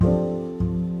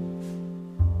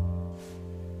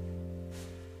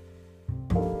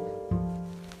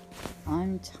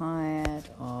tired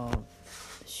of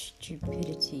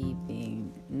stupidity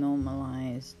being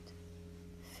normalized,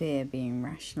 fear being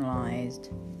rationalized,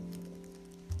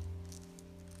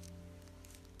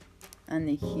 and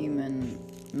the human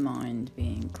mind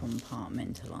being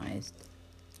compartmentalized,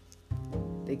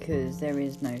 because there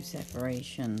is no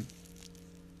separation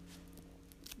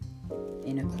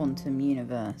in a quantum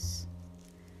universe.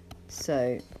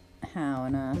 So how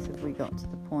on earth have we got to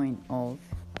the point of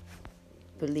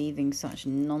believing such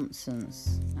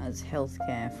nonsense as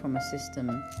healthcare from a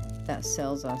system that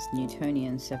sells us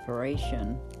Newtonian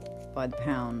separation by the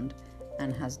pound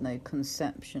and has no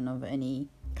conception of any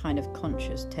kind of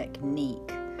conscious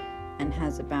technique and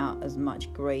has about as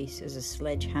much grace as a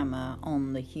sledgehammer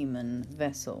on the human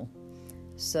vessel?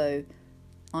 So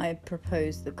I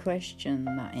propose the question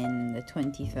that in the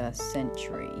 21st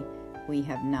century we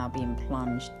have now been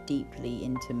plunged deeply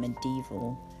into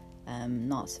medieval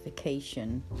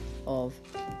Nazification of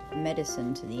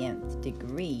medicine to the nth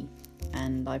degree,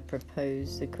 and I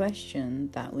propose the question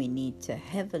that we need to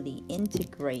heavily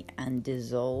integrate and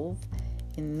dissolve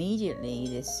immediately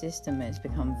this system has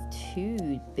become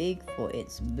too big for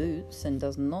its boots and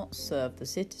does not serve the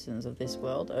citizens of this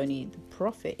world, only the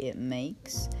profit it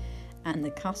makes and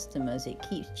the customers it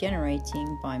keeps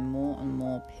generating by more and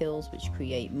more pills, which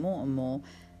create more and more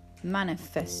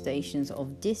manifestations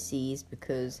of disease,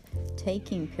 because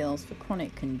taking pills for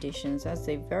chronic conditions, as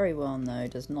they very well know,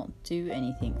 does not do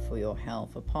anything for your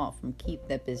health apart from keep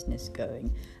their business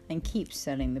going and keep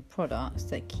selling the products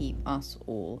that keep us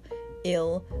all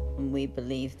ill, and we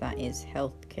believe that is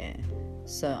healthcare.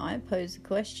 So I pose the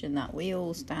question that we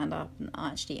all stand up and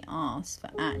actually ask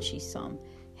for some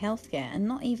healthcare, and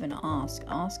not even ask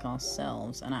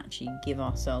ourselves and actually give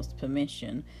ourselves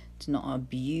permission to not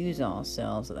abuse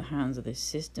ourselves at the hands of this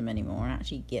system anymore, and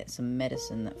actually get some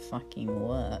medicine that fucking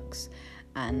works,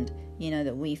 and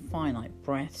that we find, like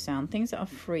breath sound, things that are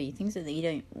free, things that they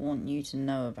don't want you to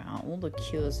know about, all the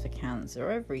cures for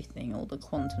cancer, everything, all the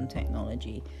quantum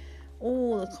technology,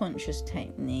 all the conscious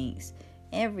techniques,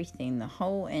 everything, the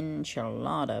whole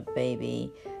enchilada,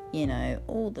 baby,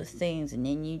 all the things. And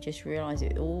then you just realize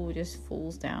it all just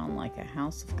falls down like a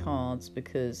house of cards,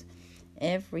 because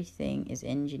everything is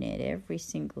engineered, every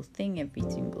single thing, every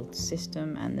single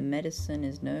system, and the medicine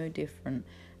is no different.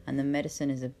 And the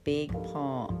medicine is a big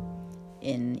part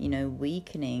in,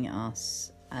 weakening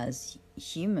us as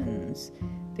humans,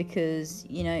 because,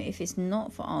 if it's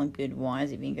not for our good, why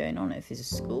has it been going on? If it's a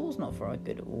school's not for our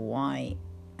good, why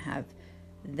have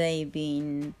they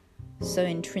been so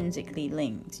intrinsically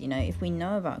linked? If we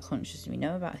know about consciousness, we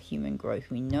know about human growth,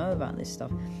 we know about this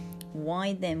stuff,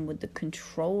 why then would the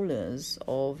controllers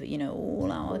of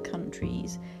all our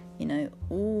countries,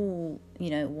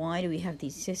 why do we have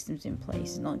these systems in place?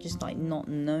 It's not just like not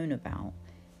known about,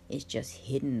 it's just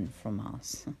hidden from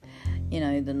us.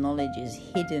 The knowledge is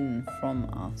hidden from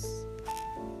us.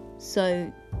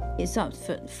 So it's up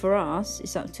for us,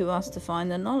 it's up to us to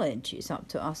find the knowledge. It's up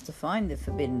to us to find the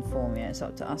forbidden formula. It's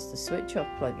up to us to switch off,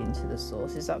 plug into the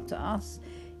source. It's up to us.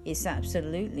 It's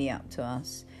absolutely up to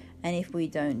us. And if we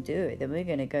don't do it, then we're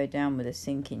going to go down with a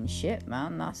sinking ship,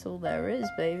 man. That's all there is,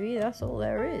 baby. That's all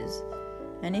there is.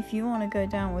 And if you want to go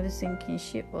down with a sinking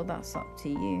ship, well, that's up to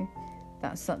you.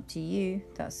 That's up to you.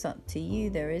 That's up to you.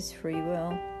 There is free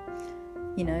will.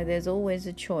 There's always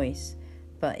a choice.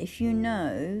 But if you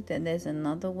know, then there's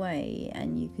another way,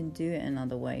 and you can do it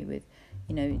another way with,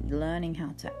 learning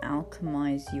how to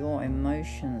alchemize your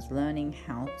emotions, learning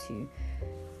how to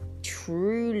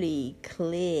truly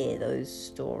clear those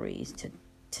stories, to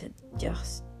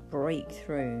just break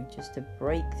through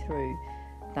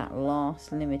that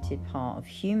last limited part of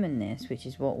humanness, which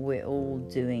is what we're all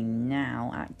doing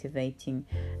now, activating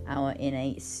our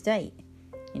innate state,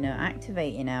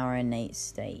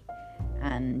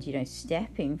 and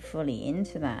stepping fully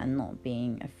into that and not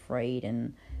being afraid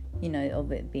and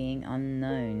of it being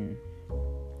unknown,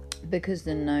 because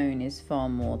the known is far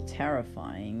more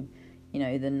terrifying.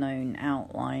 The known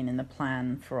outline and the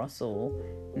plan for us all,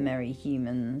 merry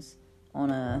humans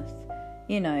on earth,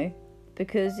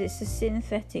 because it's the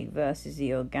synthetic versus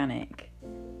the organic.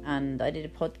 And I did a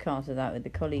podcast of that with a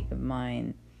colleague of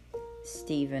mine,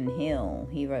 Stephen Hill.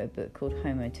 He wrote a book called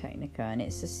Homo Technica, and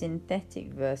it's the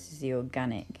synthetic versus the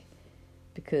organic,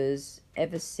 because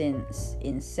ever since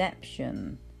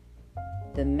inception,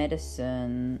 the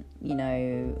medicine,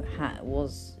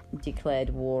 was declared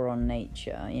war on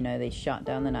nature. They shut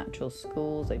down the natural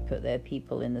schools, they put their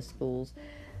people in the schools,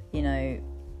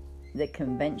 the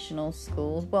conventional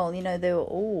schools. Well,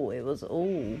 it was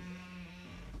all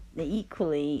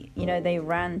equally, they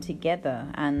ran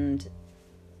together. And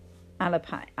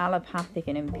allopathic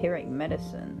and empiric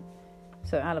medicine.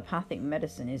 So allopathic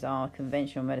medicine is our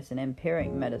conventional medicine.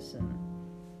 Empiric medicine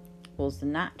was the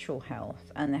natural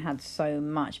health, and they had so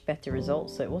much better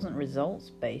results. So it wasn't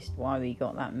results based why we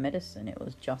got that medicine. It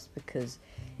was just because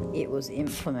it was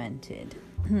implemented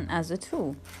as a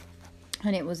tool,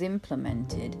 and it was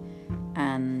implemented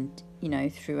and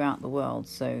throughout the world.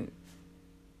 So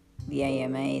the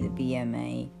AMA, the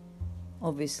BMA,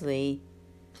 obviously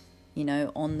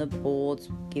on the boards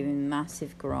giving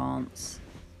massive grants,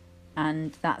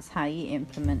 and that's how you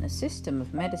implement a system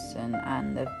of medicine.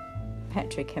 And the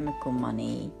petrochemical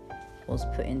money was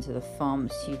put into the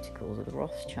pharmaceuticals of the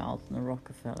Rothschilds and the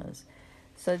Rockefellers.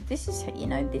 So this is these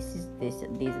are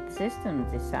the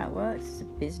systems. This is how it works. It's a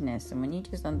business, and when you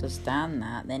just understand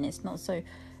that, then it's not so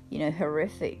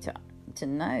horrific to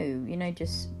know,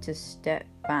 just to step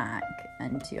back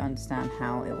and to understand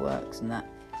how it works, and that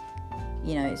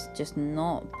it's just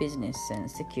not business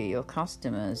sense to cure your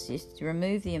customers. Just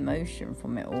remove the emotion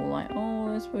from it all, like, oh,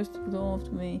 they're supposed to look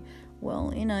after me.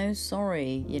 Well,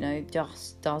 sorry,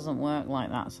 just doesn't work like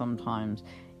that sometimes.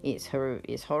 It's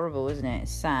horrible, isn't it?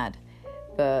 It's sad.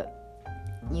 But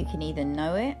you can either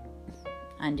know it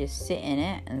and just sit in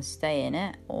it and stay in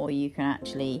it, or you can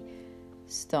actually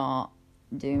start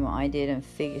doing what I did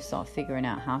and start figuring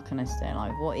out, how can I stay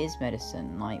alive? What is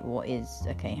medicine? Like,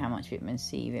 how much vitamin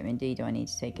C, vitamin D do I need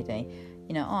to take a day?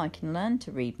 I can learn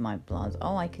to read my blood.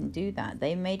 Oh, I can do that.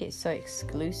 They made it so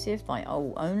exclusive, like,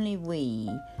 oh, only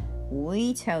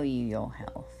we tell you your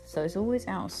health. So it's always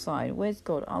outside. Where's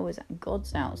God? Oh,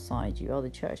 God's outside you. Oh, the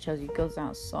church tells you God's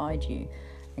outside you,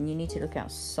 and you need to look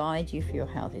outside you for your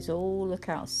health. It's all look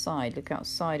outside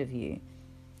of you.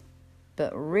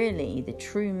 But really, the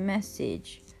true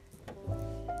message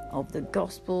of the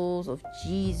Gospels, of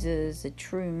Jesus, the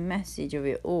true message of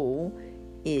it all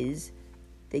is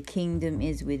the kingdom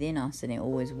is within us, and it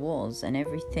always was. And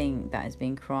everything that has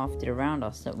been crafted around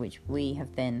us, that which we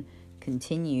have then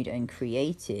continued and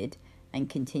created and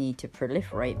continue to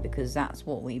proliferate, because that's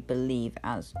what we believe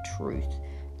as truth,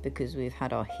 because we've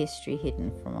had our history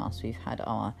hidden from us. We've had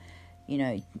our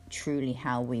truly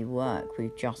how we work.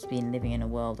 We've just been living in a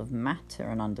world of matter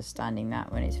and understanding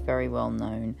that, when it's very well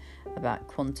known about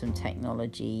quantum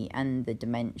technology and the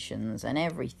dimensions and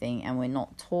everything, and we're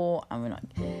not taught, and we're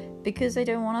not, because they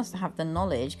don't want us to have the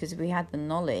knowledge. Because if we had the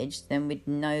knowledge, then we'd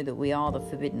know that we are the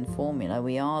forbidden formula.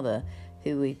 We are the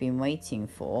who we've been waiting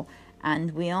for,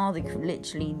 and we are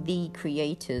literally the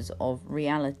creators of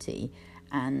reality.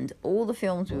 And all the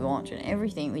films we watch and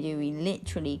everything we do, we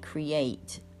literally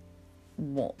create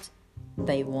what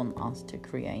they want us to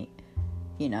create.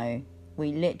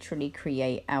 We literally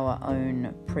create our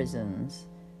own prisons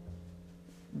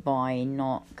by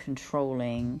not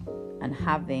controlling and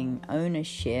having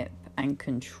ownership and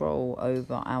control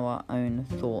over our own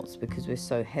thoughts, because we're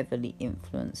so heavily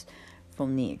influenced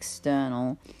from the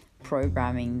external,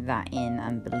 programming that in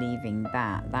and believing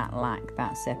that lack,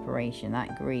 that separation,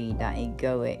 that greed, that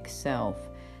egoic self,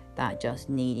 that just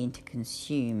needing to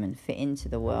consume and fit into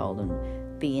the world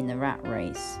and be in the rat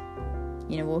race.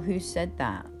 Well, who said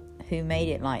that? Who made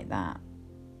it like that?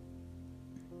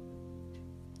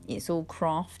 It's all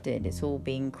crafted. It's all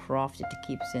being crafted to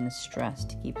keep us in stress,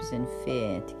 to keep us in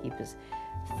fear, to keep us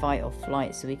fight or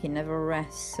flight, so we can never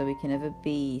rest, so we can never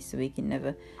be, so we can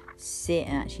never sit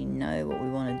and actually know what we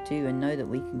want to do, and know that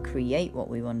we can create what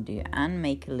we want to do and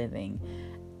make a living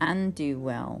and do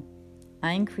well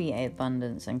and create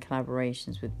abundance and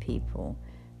collaborations with people.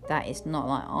 That it's not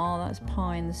like, oh, that's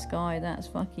pie in the sky, that's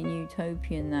fucking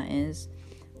utopian, that is.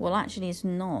 Well, actually it's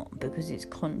not, because it's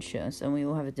conscious and we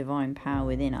all have a divine power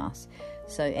within us.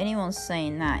 So anyone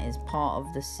saying that is part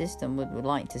of the system would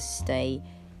like to stay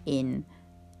in,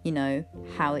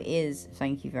 how it is.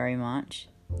 Thank you very much.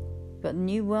 But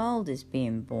new world is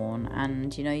being born,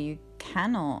 and you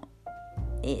cannot,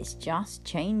 it's just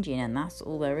changing, and that's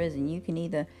all there is. And you can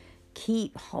either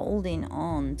keep holding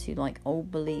on to like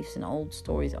old beliefs and old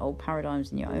stories, old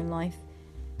paradigms in your own life,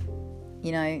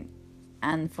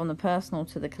 and from the personal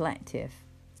to the collective,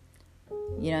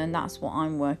 and that's what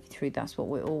I'm working through. That's what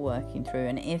we're all working through.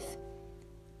 And if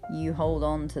you hold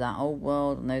on to that old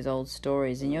world and those old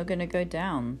stories, then you're going to go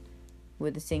down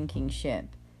with a sinking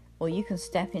ship. Or you can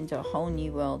step into a whole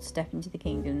new world, step into the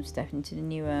kingdom, step into the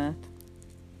new earth,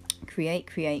 create,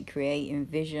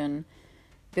 envision,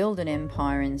 build an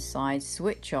empire inside,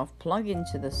 switch off, plug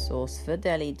into the source,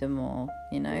 Fidelis d'amour,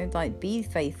 be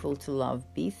faithful to love,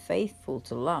 be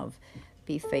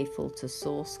faithful to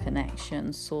source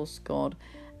connection, source God,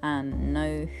 and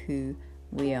know who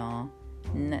we are.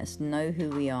 And let's know who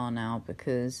we are now,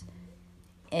 because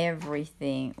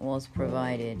everything was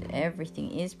provided.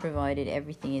 Everything is provided.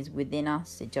 Everything is within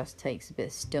us. It just takes a bit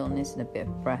of stillness and a bit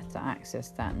of breath to access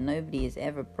that. Nobody is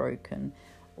ever broken.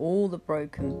 All the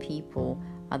broken people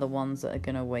are the ones that are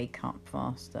going to wake up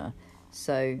faster.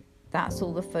 So that's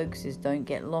all the focus is. Don't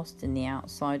get lost in the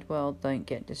outside world. Don't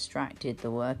get distracted.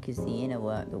 The work is the inner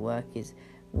work. The work is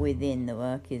within. The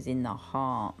work is in the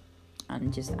heart,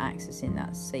 and just accessing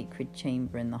that sacred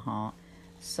chamber in the heart.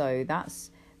 So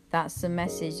that's the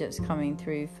message that's coming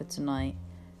through for tonight.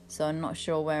 So I'm not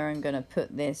sure where I'm going to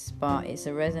put this, but it's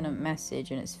a resonant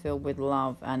message and it's filled with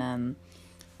love. And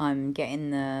I'm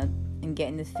getting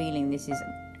the feeling this is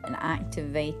an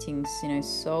activating,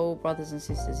 soul brothers and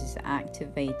sisters is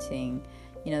activating,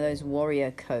 those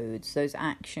warrior codes, those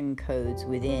action codes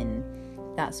within.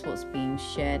 That's what's being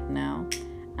shared now,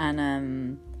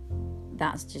 and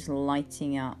that's just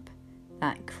lighting up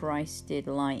that Christed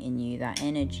light in you, that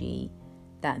energy,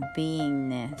 that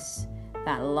beingness,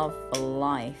 that love for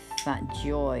life, that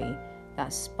joy,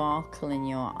 that sparkle in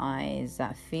your eyes,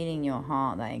 that feeling in your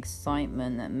heart, that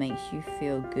excitement that makes you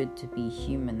feel good to be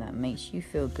human, that makes you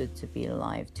feel good to be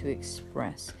alive, to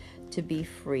express, to be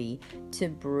free, to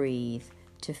breathe,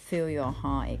 to feel your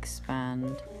heart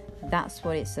expand. That's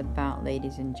what it's about,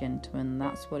 ladies and gentlemen.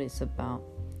 That's what it's about.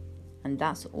 And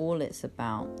that's all it's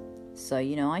about. So,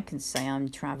 I can say I'm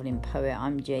traveling poet,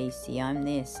 I'm JC, I'm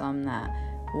this, I'm that.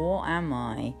 What am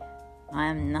I? I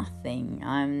am nothing.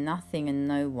 I am nothing and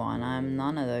no one. I am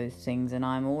none of those things, and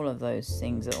I'm all of those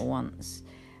things at once.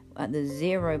 At the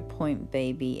 0 point,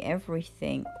 baby,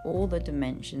 everything, all the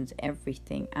dimensions,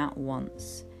 everything at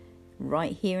once.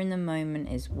 Right here in the moment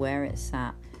is where it's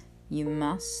at. You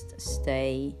must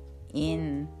stay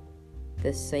in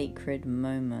the sacred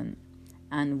moment,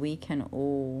 and we can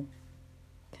all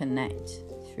connect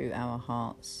through our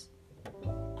hearts,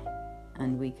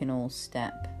 and we can all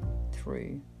step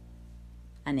through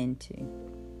and into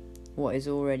what is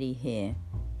already here,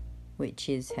 which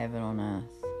is heaven on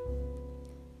earth.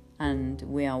 And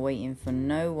we are waiting for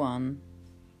no one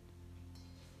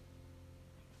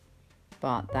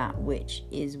but that which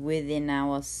is within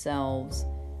ourselves,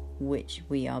 which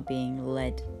we are being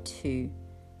led to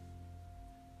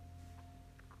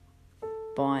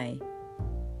by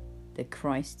the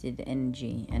Christed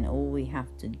energy. And all we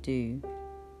have to do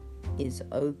is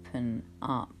open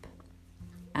up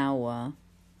our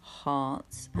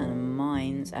hearts and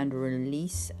minds and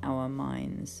release our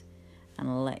minds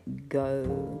and let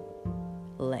go.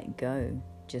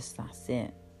 Just that's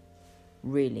it.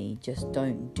 Really, just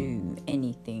don't do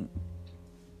anything.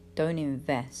 Don't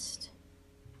invest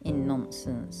in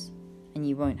nonsense, and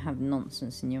you won't have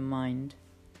nonsense in your mind.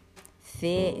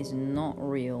 Fear is not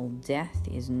real. Death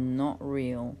is not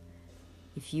real.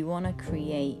 If you want to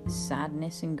create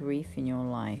sadness and grief in your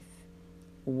life,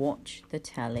 watch the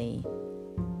telly,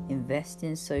 invest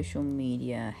in social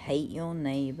media, hate your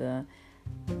neighbor,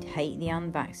 hate the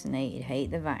unvaccinated,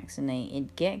 hate the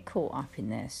vaccinated, get caught up in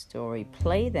their story,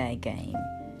 play their game,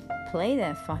 play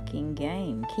their fucking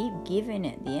game, keep giving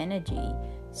it the energy,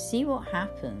 see what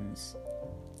happens.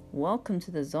 Welcome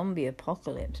to the zombie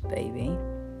apocalypse, baby.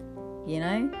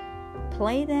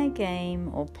 Play their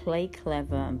game, or play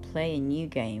clever and play a new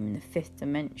game in the 5th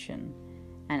dimension.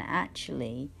 And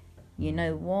actually, you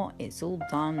know what? It's all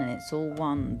done and it's all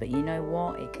won. But you know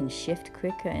what? It can shift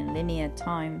quicker in linear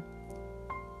time,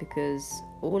 because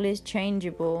all is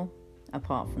changeable,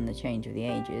 apart from the change of the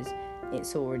ages.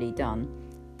 It's already done.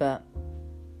 But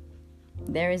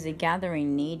there is a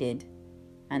gathering needed,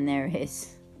 and there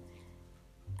is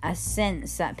a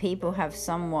sense that people have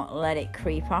somewhat let it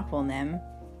creep up on them.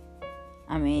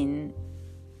 I mean,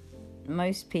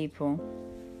 most people.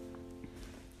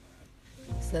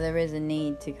 So there is a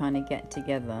need to kind of get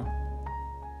together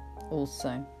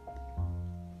also,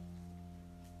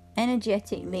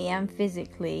 energetically and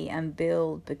physically, and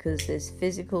build, because there's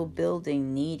physical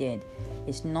building needed.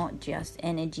 It's not just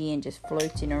energy and just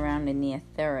floating around in the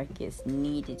etheric. It's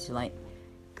needed to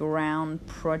ground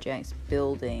projects,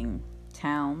 building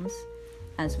towns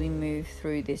as we move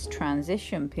through this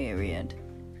transition period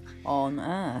on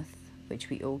earth, which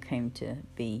we all came to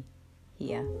be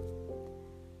here.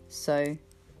 So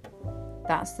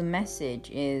that's the message,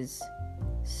 is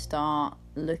start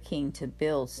looking to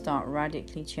build, start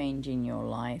radically changing your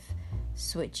life,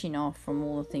 switching off from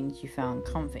all the things you found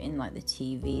comfort in, like the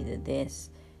TV,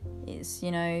 this. It's,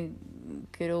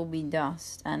 could all be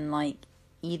dust, and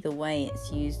either way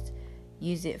it's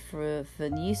use it for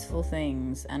useful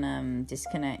things, and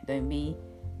disconnect.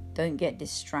 Don't get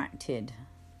distracted.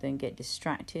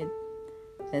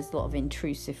 There's a lot of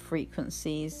intrusive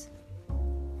frequencies.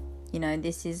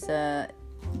 This is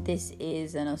this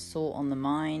is an assault on the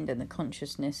mind and the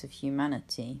consciousness of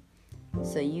humanity.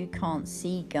 So you can't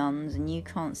see guns and you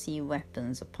can't see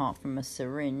weapons apart from a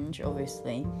syringe,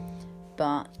 obviously,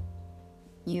 but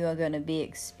you are going to be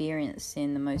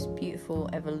experiencing the most beautiful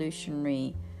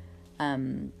evolutionary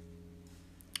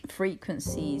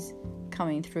frequencies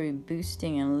coming through,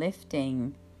 boosting and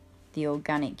lifting the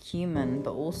organic human,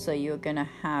 but also you're going to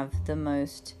have the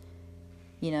most,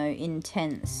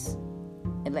 intense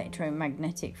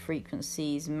electromagnetic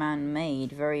frequencies,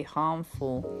 man-made, very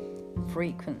harmful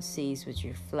frequencies which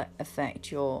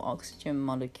affect your oxygen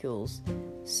molecules.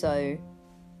 So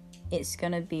it's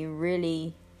going to be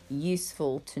really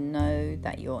useful to know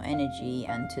that your energy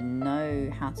and to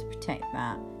know how to protect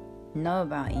that, know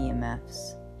about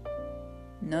EMFs,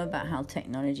 know about how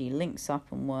technology links up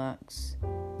and works,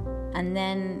 and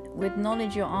then with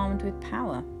knowledge you're armed with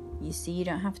power. You see, you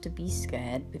don't have to be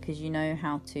scared because you know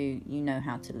how to live, you know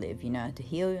how to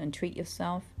heal and treat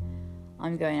yourself.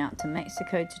 I'm going out to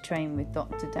Mexico to train with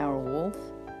Dr. Darrell Wolf.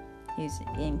 He's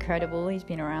incredible. He's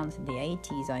been around in the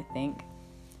 80s, I think.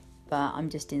 But I'm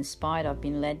just inspired. I've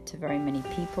been led to very many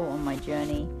people on my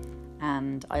journey,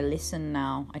 and I listen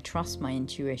now. I trust my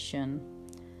intuition.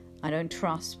 I don't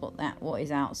trust what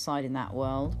is outside in that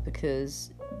world,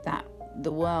 because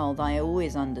the world I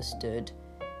always understood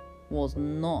was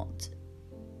not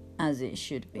as it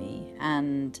should be,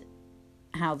 and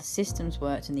how the systems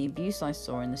worked and the abuse I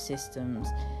saw in the systems,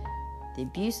 the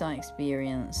abuse I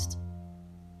experienced,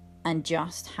 and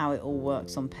just how it all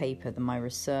works on paper, my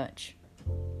research.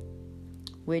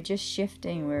 We're just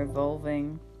shifting, we're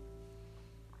evolving.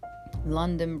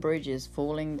 London Bridge is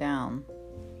falling down.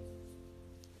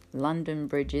 London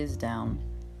Bridge is down,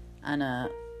 and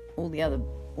all the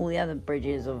other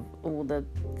bridges of all the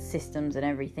systems and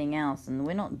everything else, and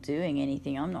we're not doing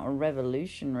anything. I'm not a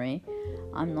revolutionary.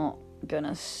 I'm not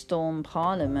gonna storm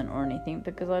Parliament or anything,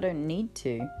 because I don't need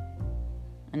to,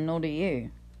 and nor do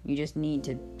you. You just need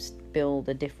to build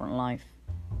a different life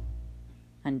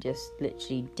and just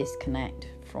literally disconnect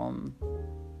from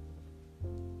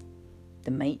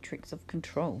the matrix of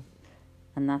control,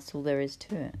 and that's all there is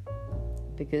to it,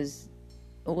 because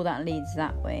all that leads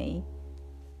that way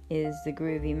is the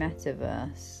groovy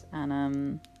metaverse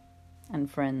and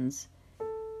friends.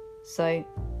 So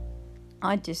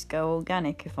I'd just go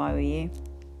organic if I were you.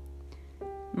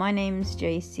 My name's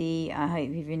JC. I hope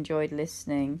you've enjoyed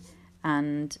listening,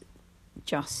 and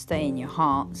just stay in your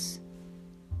hearts.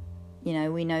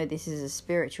 We know this is a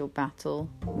spiritual battle.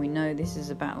 We know this is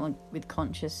a battle with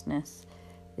consciousness.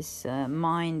 This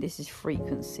mind, this is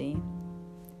frequency.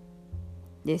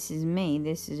 This is me,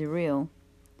 this is real.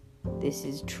 This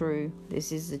is true.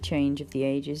 This is the change of the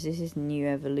ages. This is new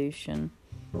evolution.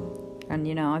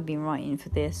 And I've been writing for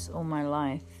this all my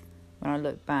life when I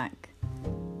look back.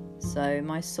 So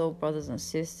my soul brothers and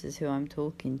sisters who I'm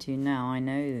talking to now, I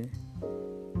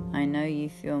know you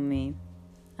feel me.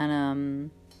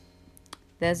 And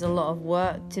there's a lot of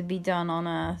work to be done on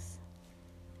Earth,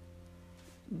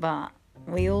 but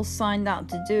we all signed up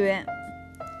to do it.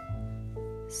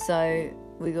 So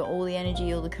we got all the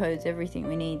energy, all the codes, everything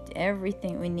we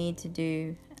need to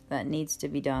do that needs to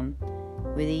be done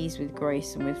with ease, with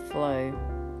grace, and with flow.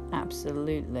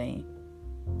 Absolutely.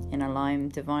 In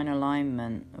divine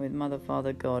alignment with Mother,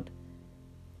 Father, God.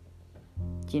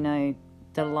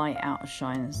 The light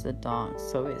outshines the dark.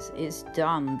 So it's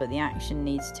done, but the action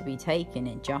needs to be taken.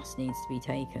 It just needs to be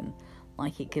taken.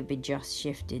 Like it could be just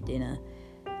shifted in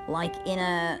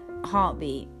a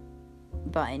heartbeat.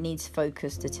 But it needs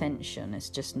focused attention. It's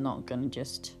just not going to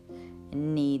it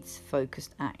needs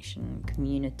focused action,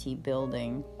 community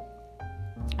building,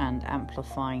 and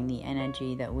amplifying the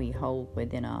energy that we hold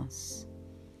within us.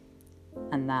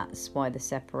 And that's why the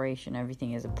separation,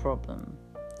 everything is a problem,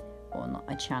 or not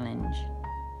a challenge.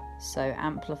 So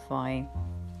amplify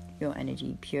your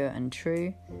energy pure and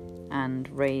true, and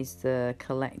raise the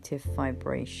collective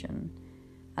vibration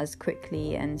as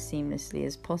quickly and seamlessly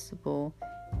as possible,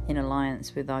 in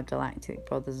alliance with our galactic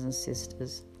brothers and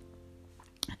sisters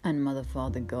and Mother,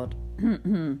 Father, God.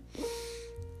 And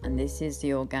this is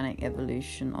the organic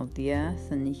evolution of the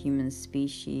Earth and the human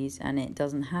species, and it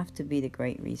doesn't have to be the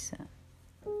Great Reset.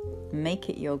 Make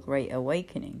it your Great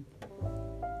Awakening.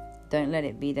 Don't let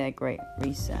it be their Great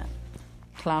Reset.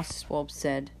 Klaus Schwab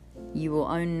said, "You will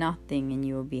own nothing and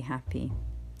you will be happy."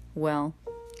 Well,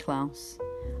 Klaus,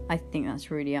 I think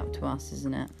that's really up to us,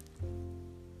 isn't it?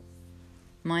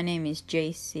 My name is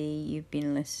JC. You've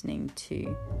been listening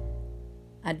to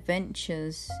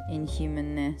Adventures in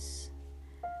Humanness.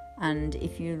 And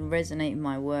if you resonate with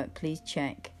my work, please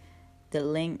check the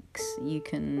links, you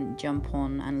can jump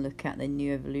on and look at the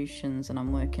new evolutions, and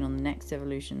I'm working on the next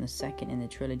evolution, the second in the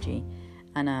trilogy,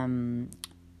 and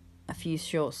a few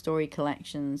short story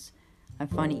collections. I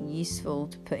find it useful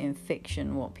to put in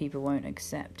fiction what people won't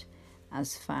accept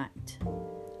as fact,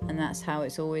 and that's how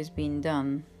it's always been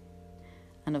done.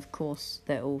 And of course,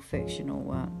 they're all fictional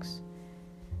works.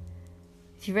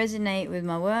 If you resonate with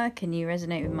my work and you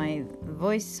resonate with my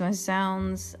voice, my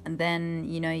sounds, and then,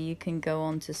 you can go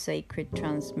on to Sacred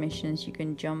Transmissions. You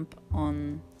can jump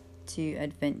on to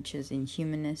Adventures in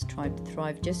Humanness, Tribe to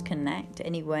Thrive. Just connect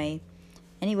any way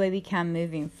we can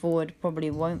moving forward.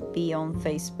 Probably won't be on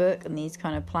Facebook and these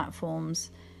kind of platforms,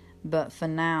 but for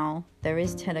now, there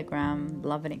is Telegram,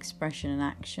 Love and Expression and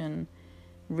Action.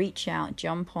 Reach out,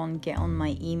 jump on, get on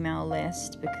my email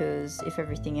list, because if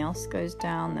everything else goes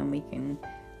down, then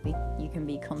you can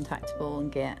be contactable and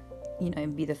get,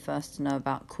 be the first to know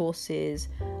about courses,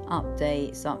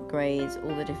 updates, upgrades,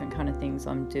 all the different kind of things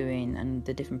I'm doing and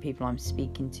the different people I'm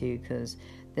speaking to, because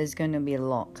there's going to be a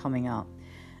lot coming up.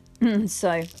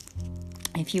 So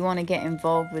if you want to get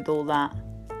involved with all that,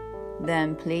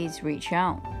 then please reach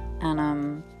out,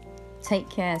 and take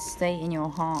care. Stay in your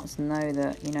hearts and know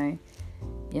that,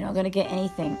 you're not going to get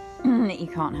anything that you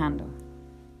can't handle.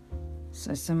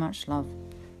 So much love.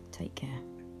 Take care.